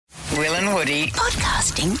Will and Woody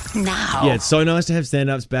podcasting now. Yeah, it's so nice to have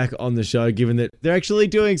stand-ups back on the show, given that they're actually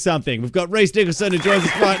doing something. We've got Reece Nicholson who joins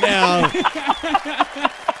us right now.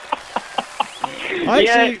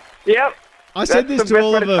 Yep. I said this to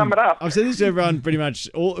all of them. Up. I've said this to everyone pretty much,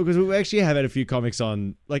 because we actually have had a few comics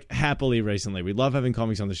on, like, happily recently. We love having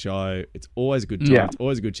comics on the show. It's always a good time. Yeah. It's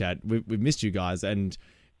always a good chat. We've missed you guys. And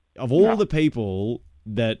of all the people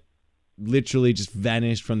that literally just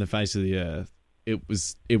vanished from the face of the earth, it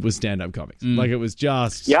was stand-up comics. Like, it was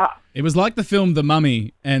just... Yeah. It was like the film The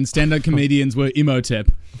Mummy, and stand-up comedians were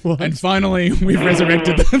Imhotep. And finally, we've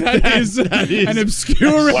resurrected them. That is an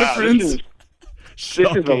obscure reference. This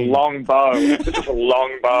is a long bow.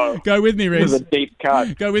 Go with me, This is Reece. a deep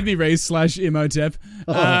cut. Go with me, Reece /Imhotep.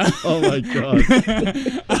 Oh my God.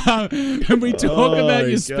 Can we talk about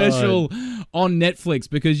your God. special on Netflix?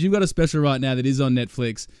 Because you've got a special right now that is on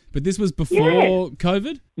Netflix, but this was before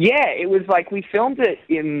COVID? Yeah, it was like we filmed it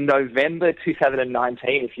in November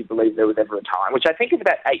 2019, if you believe there was ever a time, which I think is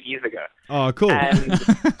about 8 years ago. Oh, cool. And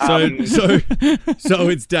So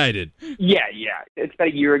it's dated. yeah, it's about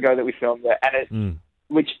a year ago that we filmed it, and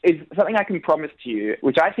which is something I can promise to you,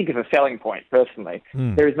 which I think is a selling point personally.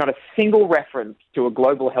 There is not a single reference to a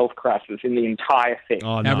global health crisis in the entire thing.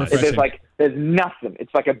 Oh, How nice. refreshing. There's nothing.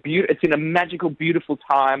 It's like it's in a magical, beautiful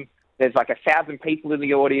time. There's like 1,000 people in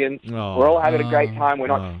the audience. Oh. We're all having a great time. We're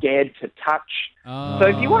not scared to touch. So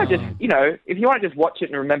if you want to just, watch it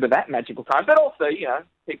and remember that magical time, but also,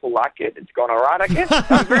 people like it. It's gone all right, I guess.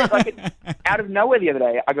 I'm very, out of nowhere the other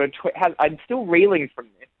day, I got I'm still reeling from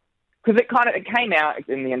this. Because it came out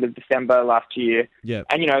in the end of December last year. Yeah.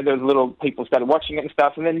 And, there was little people started watching it and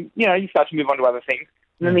stuff. And then, you start to move on to other things.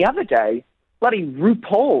 And then the other day, bloody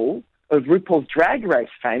RuPaul of RuPaul's Drag Race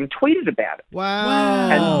fame tweeted about it.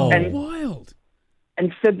 Wow. And wild.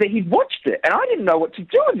 And said that he'd watched it. And I didn't know what to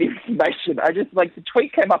do with the information. I just, the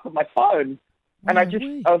tweet came up on my phone. And I was,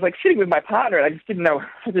 sitting with my partner, and I just didn't know.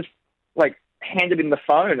 I just, handed him the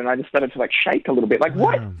phone, and I just started to, shake a little bit.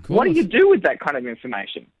 What do you do with that kind of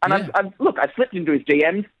information? And I slipped into his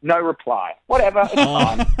DMs, no reply. Whatever, it's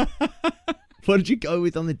fine. What did you go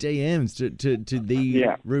with on the DMs to the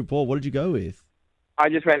RuPaul? What did you go with? I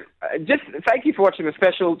just went, just thank you for watching the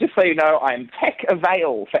special. Just so you know, I am tech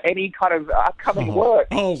avail for any kind of upcoming work.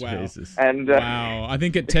 Oh, wow. Jesus. And Wow. I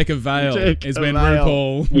think at Tech Avail Tech is when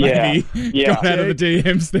Avail. RuPaul maybe got out of the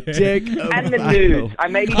DMs there. Tech and the Avail. nudes. I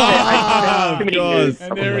maybe I too many God. nudes.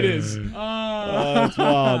 And there it is. Oh, it's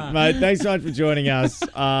wild. Mate, thanks so much for joining us.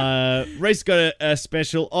 Reece got a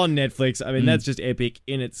special on Netflix. I mean, that's just epic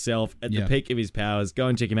in itself. At the peak of his powers. Go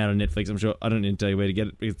and check him out on Netflix. I'm sure I don't need to tell you where to get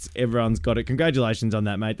it because everyone's got it. Congratulations on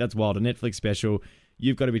that, mate. That's wild. A Netflix special.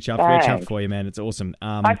 You've got to be chuffed. We're chuffed for you, man. It's awesome.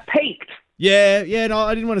 I've peaked. Yeah, no,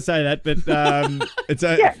 I didn't want to say that, but it's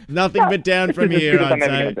nothing but down from here, I'd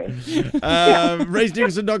say.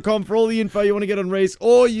 ReeceNicholson.com for all the info you want to get on Reece,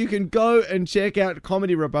 or you can go and check out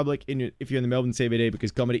Comedy Republic if you're in the Melbourne CBD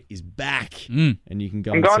because comedy is back, and you can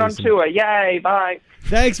go. I'm going on tour. Yay! Bye.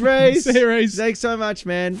 Thanks, Reece. See you, Reece. Thanks so much,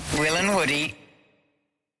 man. Will and Woody